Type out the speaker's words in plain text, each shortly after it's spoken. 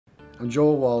I'm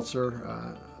Joel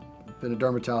Waltzer. Been a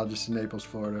dermatologist in Naples,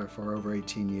 Florida for over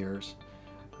 18 years.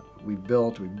 We've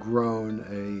grown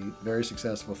a very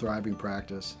successful, thriving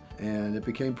practice, and it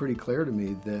became pretty clear to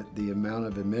me that the amount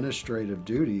of administrative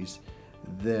duties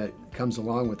that comes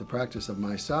along with the practice of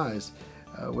my size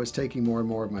was taking more and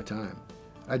more of my time.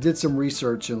 I did some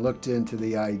research and looked into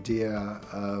the idea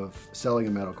of selling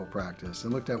a medical practice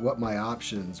and looked at what my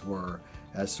options were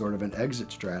as sort of an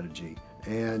exit strategy.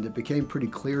 And it became pretty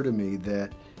clear to me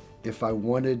that if I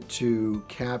wanted to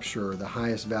capture the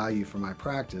highest value for my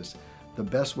practice, the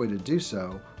best way to do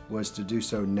so was to do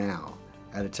so now,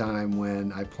 at a time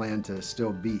when I planned to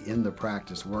still be in the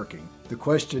practice working. The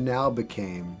question now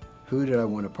became, who did I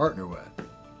want to partner with?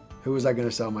 Who was I going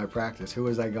to sell my practice? Who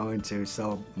was I going to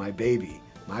sell my baby,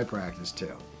 my practice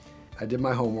to? I did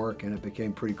my homework, and it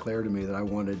became pretty clear to me that I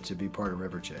wanted to be part of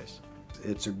Riverchase.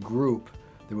 It's a group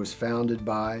that was founded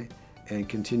by and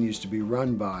continues to be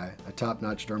run by a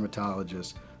top-notch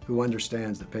dermatologist who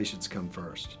understands that patients come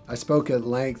first. I spoke at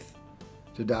length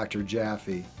to Dr.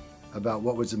 Jaffe about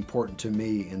what was important to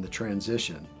me in the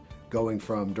transition, going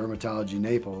from Dermatology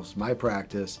Naples, my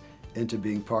practice, into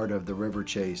being part of the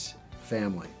Riverchase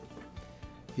family.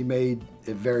 He made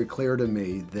it very clear to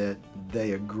me that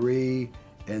they agree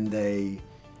and they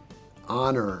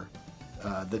honor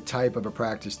the type of a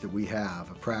practice that we have,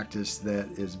 a practice that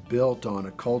is built on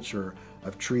a culture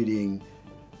of treating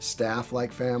staff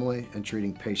like family and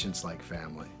treating patients like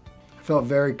family. I felt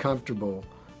very comfortable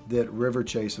that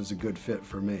Riverchase was a good fit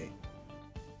for me.